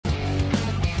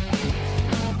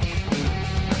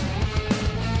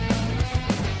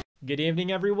Good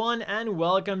evening everyone and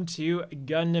welcome to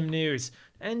Gundam News.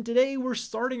 And today we're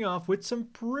starting off with some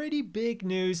pretty big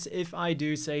news if I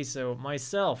do say so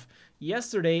myself.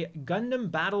 Yesterday, Gundam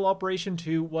Battle Operation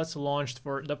 2 was launched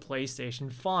for the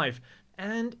PlayStation 5.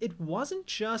 And it wasn't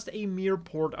just a mere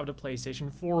port of the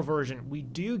PlayStation 4 version. We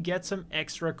do get some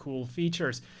extra cool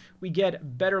features. We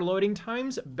get better loading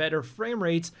times, better frame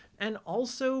rates, and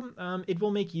also it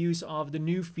will make use of the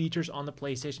new features on the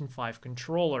PlayStation 5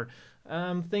 controller.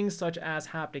 Things such as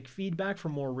haptic feedback for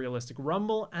more realistic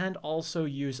rumble, and also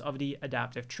use of the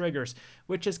adaptive triggers,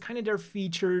 which is kind of their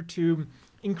feature to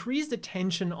increase the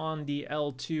tension on the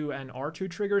L2 and R2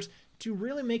 triggers to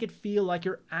really make it feel like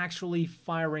you're actually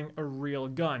firing a real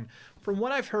gun. From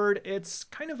what I've heard, it's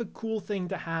kind of a cool thing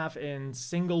to have in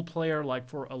single player, like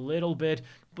for a little bit,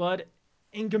 but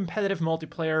in competitive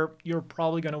multiplayer, you're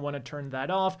probably going to want to turn that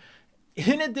off.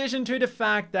 In addition to the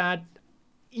fact that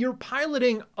you're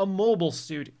piloting a mobile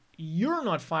suit, you're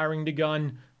not firing the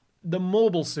gun, the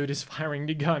mobile suit is firing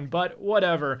the gun, but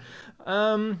whatever.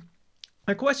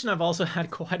 A question I've also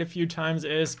had quite a few times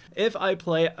is if I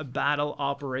play a Battle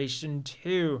Operation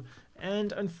 2.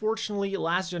 And unfortunately,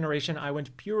 last generation I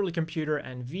went purely computer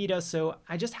and Vita, so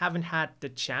I just haven't had the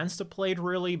chance to play it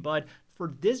really, but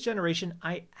for this generation,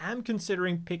 I am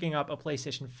considering picking up a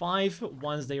PlayStation 5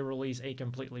 once they release a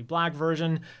completely black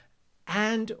version.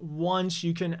 And once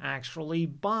you can actually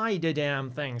buy the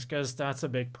damn things, because that's a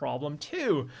big problem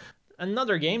too.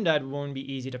 Another game that won't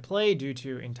be easy to play due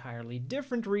to entirely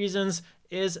different reasons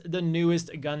is the newest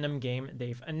Gundam game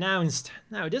they've announced.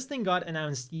 Now, this thing got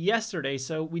announced yesterday,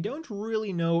 so we don't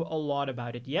really know a lot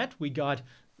about it yet. We got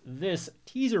this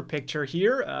teaser picture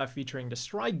here featuring the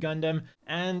Strike Gundam,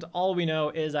 and all we know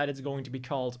is that it's going to be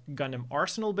called Gundam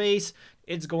Arsenal Base.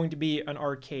 It's going to be an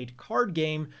arcade card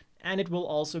game, and it will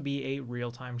also be a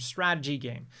real-time strategy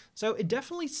game. So it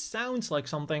definitely sounds like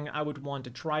something I would want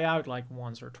to try out like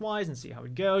once or twice and see how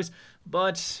it goes.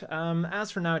 But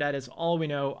as for now, that is all we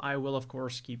know. I will, of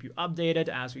course, keep you updated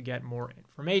as we get more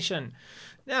information.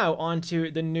 Now, on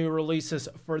to the new releases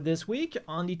for this week.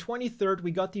 On the 23rd, we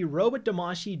got the Robot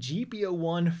Damashii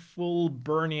GP01 Full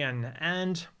Burnian,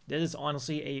 and this is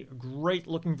honestly a great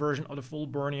looking version of the Full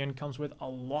Burnian. Comes with a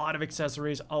lot of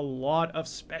accessories, a lot of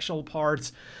special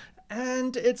parts,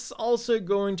 and it's also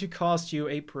going to cost you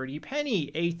a pretty penny,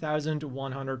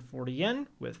 8,140 yen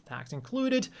with tax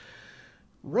included.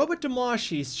 Robot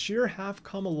Damashii sure have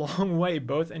come a long way,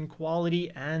 both in quality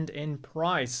and in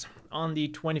price. On the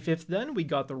 25th then, we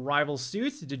got the rival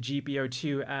suit, the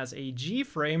GP02 as a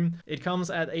G-frame. It comes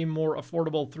at a more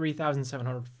affordable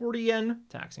 3,740 yen,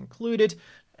 tax included.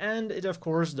 And it of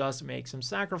course does make some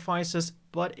sacrifices,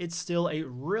 but it's still a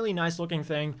really nice looking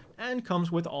thing and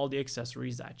comes with all the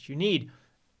accessories that you need,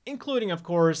 including of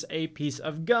course a piece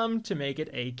of gum to make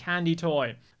it a candy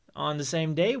toy. On the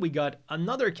same day, we got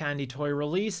another candy toy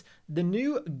release, the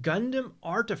new Gundam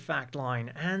Artifact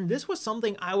line, and this was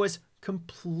something I was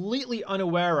completely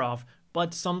unaware of,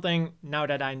 but something, now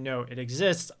that I know it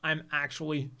exists, I'm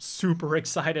actually super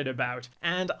excited about.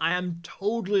 And I am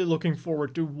totally looking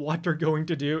forward to what they're going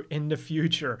to do in the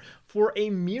future. For a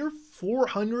mere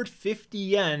 450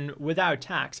 yen without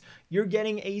tax, you're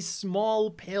getting a small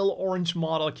pale orange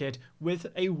model kit with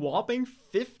a whopping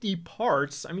 50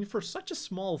 parts. I mean, for such a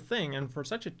small thing and for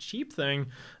such a cheap thing,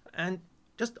 and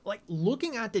just like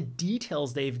looking at the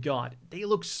details they've got, they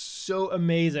look so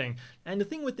amazing. And the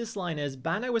thing with this line is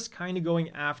Bandai was kind of going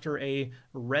after a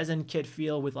resin kit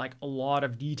feel with like a lot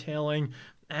of detailing,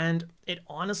 and it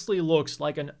honestly looks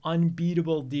like an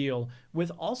unbeatable deal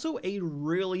with also a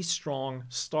really strong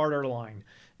starter line.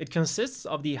 It consists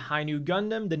of the Hainu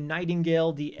Gundam, the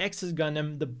Nightingale, the Exis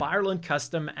Gundam, the Byerland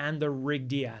Custom, and the Rig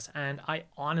Diaz. And I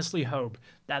honestly hope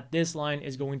that this line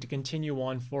is going to continue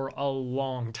on for a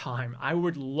long time. I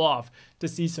would love to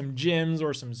see some Jims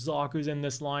or some Zakus in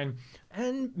this line,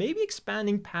 and maybe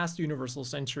expanding past Universal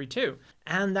Century too.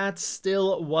 And that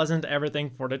still wasn't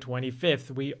everything for the 25th.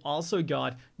 We also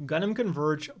got Gundam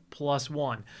Converge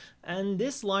 +1. And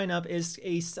this lineup is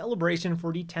a celebration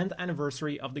for the 10th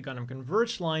anniversary of the Gundam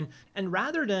Converge line, and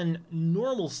rather than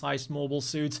normal-sized mobile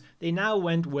suits, they now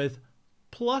went with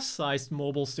plus-sized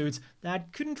mobile suits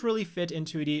that couldn't really fit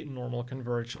into the normal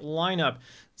Converge lineup.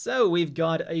 So we've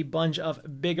got a bunch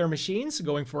of bigger machines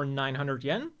going for 900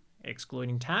 yen,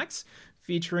 excluding tax,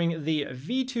 featuring the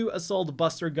V2 Assault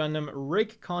Buster Gundam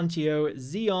Rick Contio,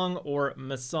 Zeong, or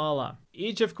Masala,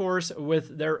 each of course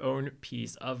with their own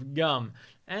piece of gum.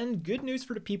 And good news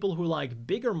for the people who like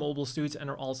bigger mobile suits and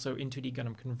are also into the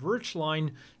Gundam Converge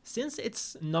line, since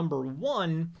it's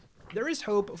 #1, there is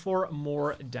hope for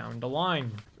more down the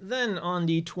line. Then on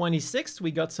the 26th, we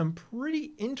got some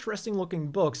pretty interesting looking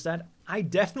books that I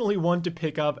definitely want to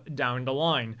pick up down the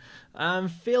line.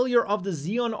 Failure of the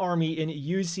Zeon Army in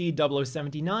UC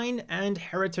 0079 and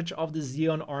Heritage of the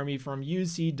Zeon Army from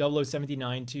UC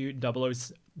 0079 to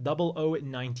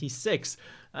 0096.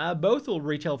 Both will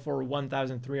retail for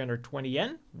 1,320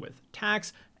 yen with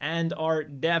tax and are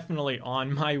definitely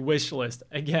on my wish list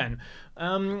again.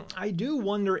 I do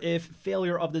wonder if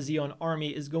Failure of the Zeon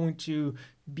Army is going to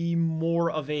be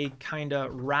more of a kind of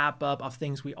wrap up of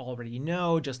things we already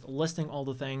know, just listing all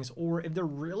the things, or if they're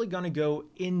really going to go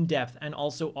in depth and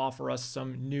also offer us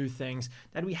some new things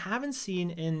that we haven't seen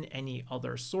in any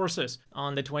other sources.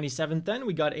 On the 27th then,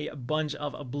 we got a bunch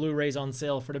of Blu-rays on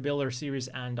sale for the Builder series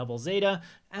and Double Zeta,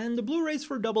 and the Blu-rays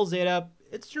for Double Zeta,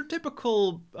 it's your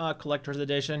typical collector's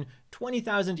edition,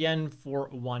 20,000 yen for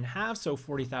one half, so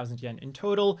 40,000 yen in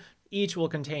total. Each will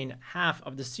contain half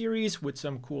of the series with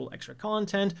some cool extra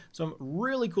content, some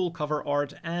really cool cover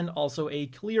art, and also a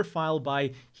clear file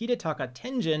by Hidetaka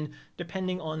Tenjin,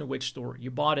 depending on which store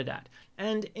you bought it at.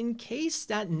 And in case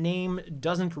that name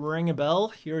doesn't ring a bell,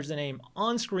 here's the name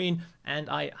on screen, and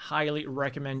I highly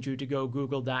recommend you to go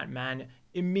Google that man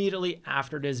immediately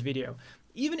after this video.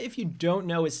 Even if you don't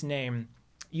know his name,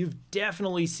 you've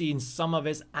definitely seen some of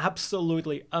his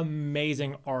absolutely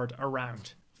amazing art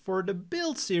around. For the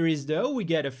Build series though, we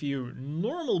get a few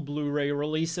normal Blu-ray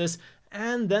releases,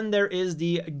 and then there is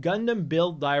the Gundam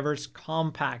Build Divers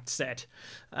Compact Set.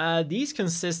 These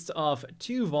consist of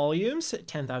 2 volumes,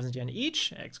 10,000 yen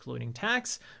each, excluding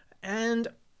tax, and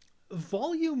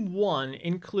Volume 1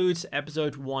 includes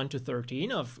episode 1 to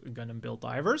 13 of Gundam Build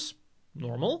Divers,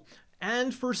 normal,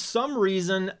 and for some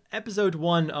reason, episode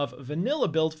 1 of Vanilla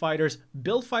Build Fighters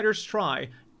Try,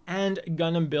 and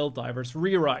Gundam Build Divers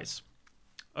Re-Rise.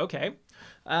 Okay.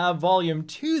 Volume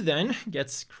 2 then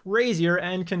gets crazier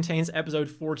and contains episode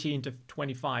 14 to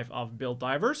 25 of Build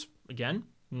Divers, again,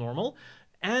 normal,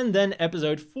 and then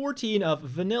episode 14 of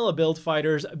Vanilla Build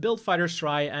Fighters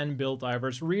Try, and Build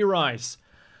Divers Re-Rise.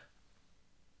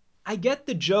 I get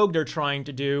the joke they're trying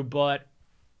to do, but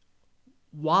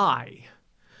why?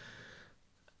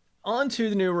 On to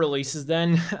the new releases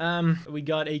then. We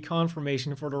got a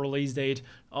confirmation for the release date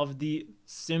of the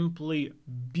simply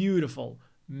beautiful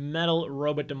metal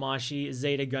robot Damashii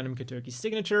Zeta Gundam Katoki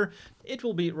signature. It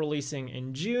will be releasing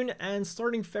in June, and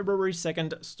starting February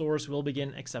 2nd, stores will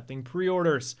begin accepting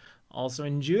pre-orders. Also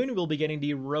in June, we'll be getting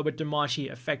the Robot Damashii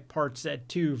Effect Part Set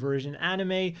 2 version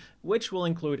anime, which will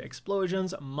include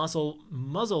explosions,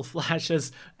 muzzle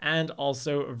flashes, and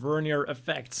also vernier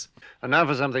effects. And now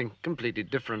for something completely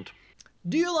different.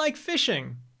 Do you like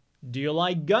fishing? Do you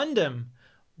like Gundam?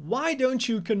 Why don't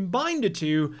you combine the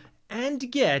two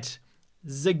and get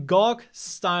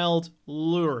Zeong-styled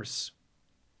lures?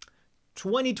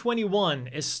 2021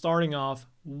 is starting off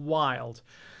wild.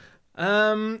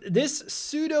 This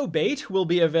pseudo bait will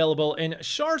be available in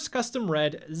Char's Custom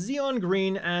Red, Zeon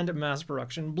Green, and Mass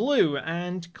Production Blue,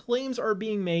 and claims are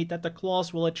being made that the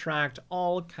claws will attract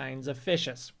all kinds of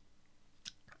fishes.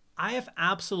 I have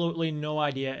absolutely no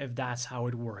idea if that's how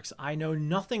it works. I know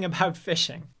nothing about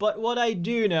fishing, but what I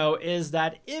do know is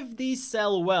that if these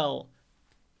sell well,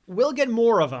 we'll get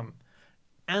more of them.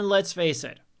 And let's face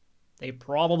it, they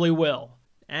probably will.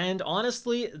 And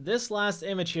honestly, this last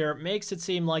image here makes it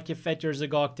seem like you fed your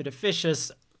Zeong to the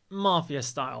fishes, mafia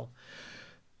style.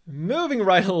 Moving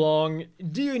right along,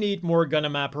 do you need more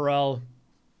Gundam apparel?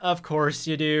 Of course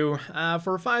you do.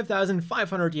 For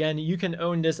 5,500 yen, you can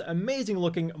own this amazing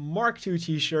looking Mark II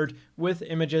t-shirt with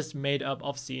images made up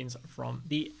of scenes from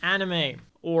the anime.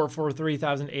 Or for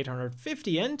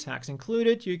 3,850 yen, tax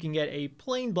included, you can get a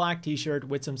plain black t-shirt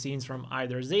with some scenes from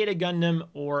either Zeta Gundam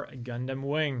or Gundam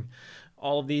Wing.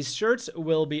 All of these shirts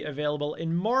will be available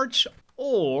in March,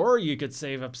 or you could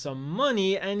save up some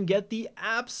money and get the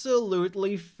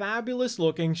absolutely fabulous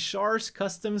looking Char's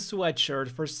Custom Sweatshirt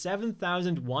for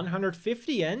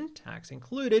 7,150 yen, tax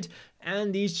included,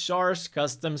 and these Char's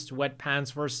Custom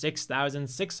Sweatpants for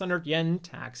 6,600 yen,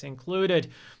 tax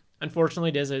included. Unfortunately,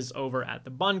 this is over at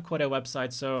the Banqueta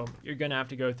website, so you're gonna have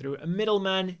to go through a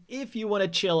middleman if you want to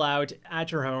chill out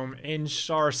at your home in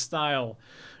Char style.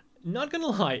 Not gonna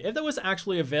lie, if that was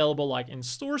actually available like in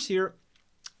stores here,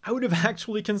 I would have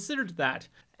actually considered that.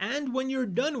 And when you're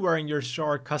done wearing your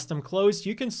Char custom clothes,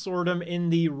 you can store them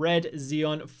in the red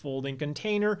Zeon folding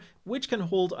container, which can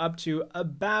hold up to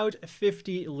about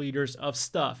 50 liters of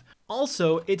stuff.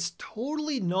 Also, it's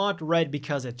totally not red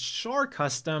because it's Char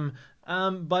custom,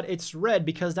 but it's red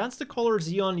because that's the color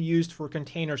Zeon used for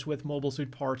containers with mobile suit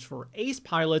parts for ace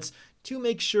pilots to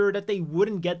make sure that they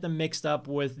wouldn't get them mixed up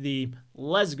with the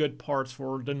less good parts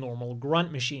for the normal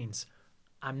grunt machines.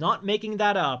 I'm not making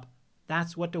that up.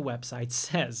 That's what the website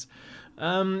says.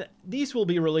 These will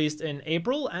be released in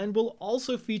April and will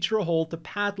also feature a hole to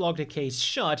padlock the case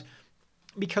shut,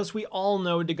 because we all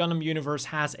know the Gundam universe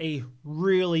has a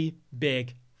really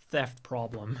big theft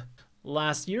problem.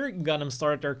 Last year, Gundam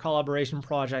started their collaboration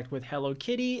project with Hello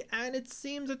Kitty, and it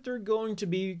seems that they're going to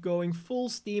be going full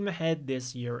steam ahead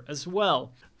this year as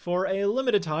well. For a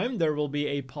limited time, there will be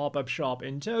a pop-up shop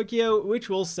in Tokyo, which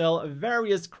will sell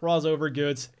various crossover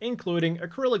goods, including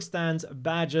acrylic stands,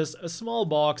 badges, a small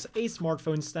box, a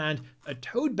smartphone stand, a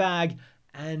tote bag,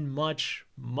 and much,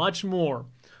 much more.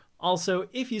 Also,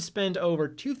 if you spend over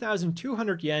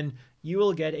 2,200 yen, you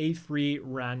will get a free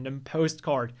random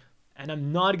postcard. And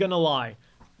I'm not gonna lie,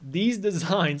 these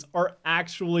designs are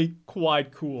actually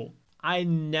quite cool. I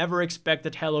never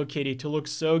expected Hello Kitty to look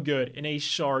so good in a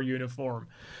Char uniform.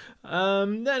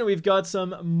 Then we've got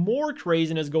some more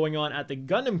craziness going on at the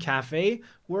Gundam Cafe,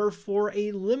 where for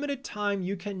a limited time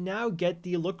you can now get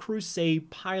the Le Creuset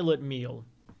pilot meal.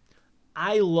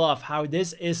 I love how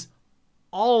this is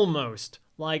almost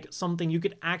like something you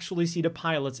could actually see the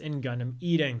pilots in Gundam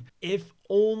eating. If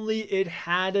only it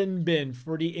hadn't been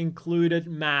for the included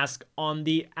mask on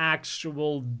the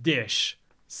actual dish.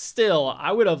 Still,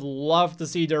 I would have loved to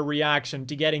see their reaction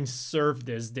to getting served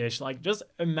this dish. Like, just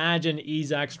imagine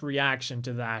Isaac's reaction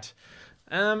to that.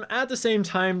 At the same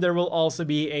time, there will also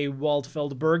be a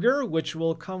Waldfeld burger, which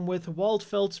will come with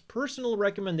Waldfeld's personal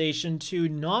recommendation to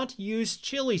not use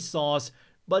chili sauce,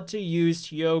 but to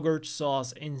use yogurt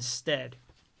sauce instead.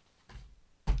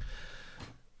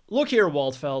 Look here,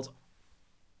 Waldfeld.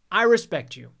 I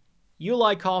respect you. You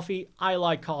like coffee, I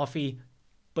like coffee,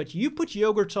 but you put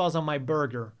yogurt sauce on my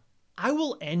burger, I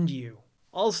will end you.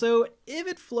 Also, if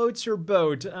it floats your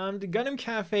boat, the Gundam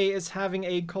Cafe is having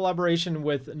a collaboration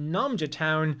with Namja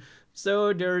Town,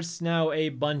 so there's now a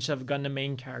bunch of Gundam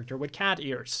main character with cat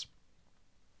ears.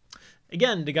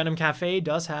 Again, the Gundam Cafe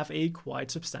does have a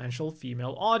quite substantial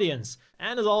female audience.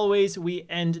 And as always, we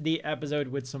end the episode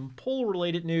with some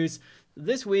poll-related news.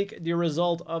 This week, the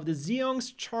result of the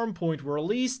Zeong's Charm Point were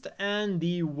released, and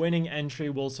the winning entry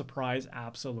will surprise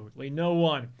absolutely no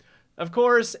one. Of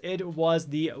course, it was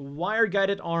the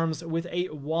wire-guided arms with a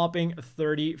whopping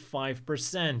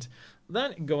 35%.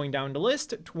 Then, going down the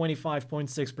list,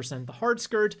 25.6% the hard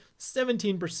skirt,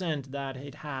 17% that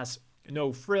it has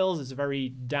no frills, it's a very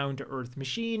down-to-earth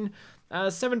machine,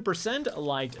 7%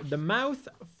 liked the mouth,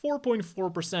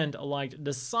 4.4% liked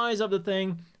the size of the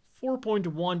thing,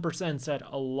 4.1% said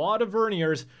a lot of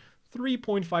verniers,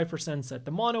 3.5% said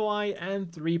the mono eye,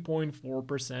 and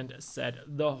 3.4% said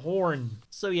the horn.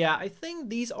 So yeah, I think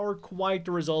these are quite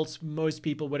the results most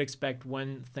people would expect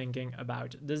when thinking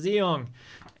about the Zeong.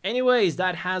 Anyways,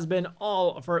 that has been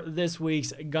all for this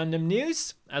week's Gundam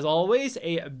news. As always,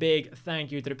 a big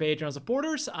thank you to the Patreon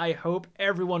supporters. I hope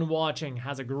everyone watching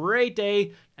has a great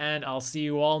day, and I'll see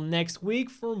you all next week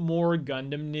for more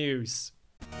Gundam news.